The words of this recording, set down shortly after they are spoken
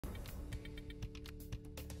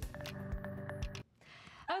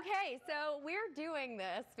Okay, so we're doing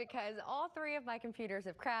this because all three of my computers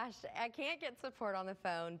have crashed. I can't get support on the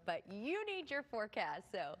phone, but you need your forecast.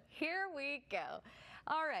 So here we go.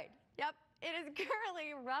 All right. Yep. It is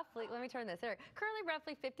currently roughly, let me turn this there, currently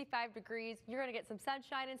roughly 55 degrees. You're going to get some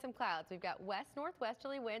sunshine and some clouds. We've got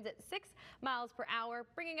west-northwesterly winds at 6 miles per hour,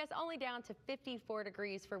 bringing us only down to 54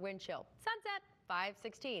 degrees for wind chill. Sunset,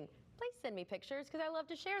 5:16. Please send me pictures because I love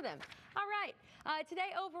to share them. All right,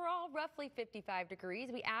 today overall roughly 55 degrees.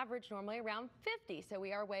 We average normally around 50, so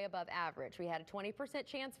we are way above average. We had a 20%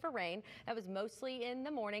 chance for rain. That was mostly in the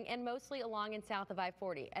morning and mostly along and south of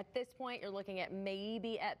I-40. At this point, you're looking at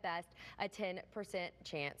maybe at best a 10%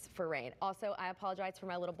 chance for rain. Also, I apologize for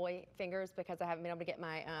my little boy fingers because I haven't been able to get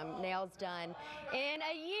my nails done in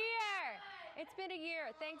a year. It's been a year.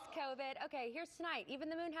 Thanks, COVID. Okay, here's tonight. Even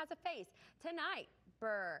the moon has a face. Tonight,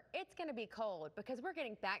 it's going to be cold because we're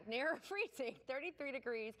getting back near freezing, 33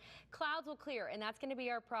 degrees. Clouds will clear, and that's going to be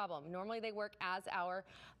our problem. Normally, they work as our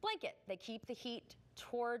blanket. They keep the heat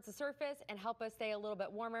towards the surface and help us stay a little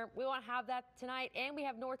bit warmer. We won't have that tonight, and we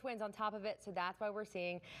have north winds on top of it, so that's why we're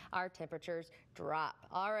seeing our temperatures drop.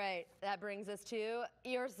 All right, that brings us to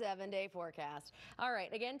your 7-day forecast. All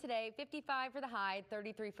right, again today, 55 for the high,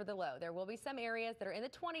 33 for the low. There will be some areas that are in the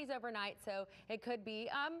 20s overnight, so it could be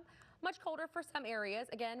much colder for some areas.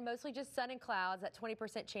 Again, mostly just sun and clouds. That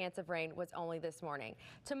 20% chance of rain was only this morning.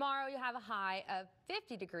 Tomorrow, you'll have a high of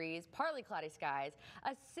 50 degrees, partly cloudy skies,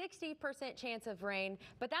 a 60% chance of rain,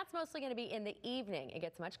 but that's mostly going to be in the evening. It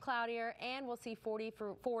gets much cloudier, and we'll see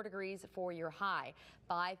 44 degrees for your high.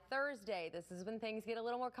 By Thursday, this is when things get a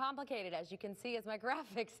little more complicated, as you can see as my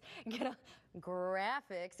graphics get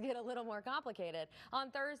a little more complicated.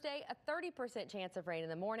 On Thursday, a 30% chance of rain in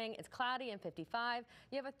the morning. It's cloudy and 55.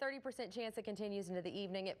 You have a 30% chance it continues into the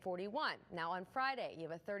evening at 41. Now on Friday, you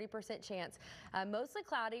have a 30% chance, mostly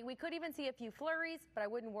cloudy. We could even see a few flurries, but I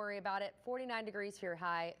wouldn't worry about it. 49 degrees for your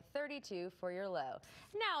high, 32 for your low.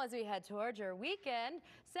 Now as we head towards your weekend,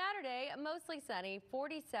 Saturday, mostly sunny,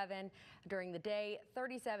 47 during the day,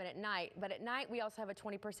 37 at night. But at night, we also have a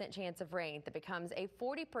 20% chance of rain that becomes a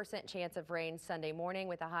 40% chance of rain Sunday morning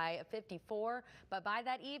with a high of 54. But by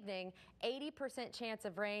that evening, 80% chance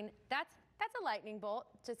of rain. That's a lightning bolt,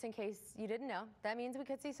 just in case you didn't know. That means we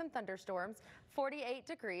could see some thunderstorms, 48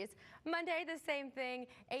 degrees. Monday, the same thing,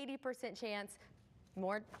 80% chance,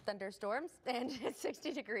 more thunderstorms, and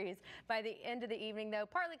 60 degrees. By the end of the evening, though,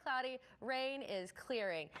 partly cloudy, rain is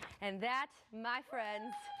clearing. And that, my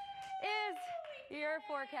friends, is your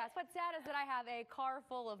forecast. What's sad is that I have a car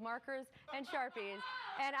full of markers and Sharpies,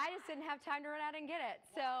 and I just didn't have time to run out and get it.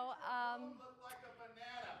 So, looked like a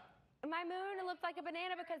banana. my moon looked like a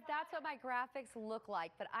banana because that's what my graphics look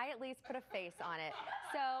like, but I at least put a face on it.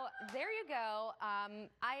 So there you go.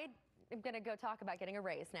 I am going to go talk about getting a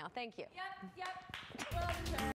raise now. Thank you. Yep. Well,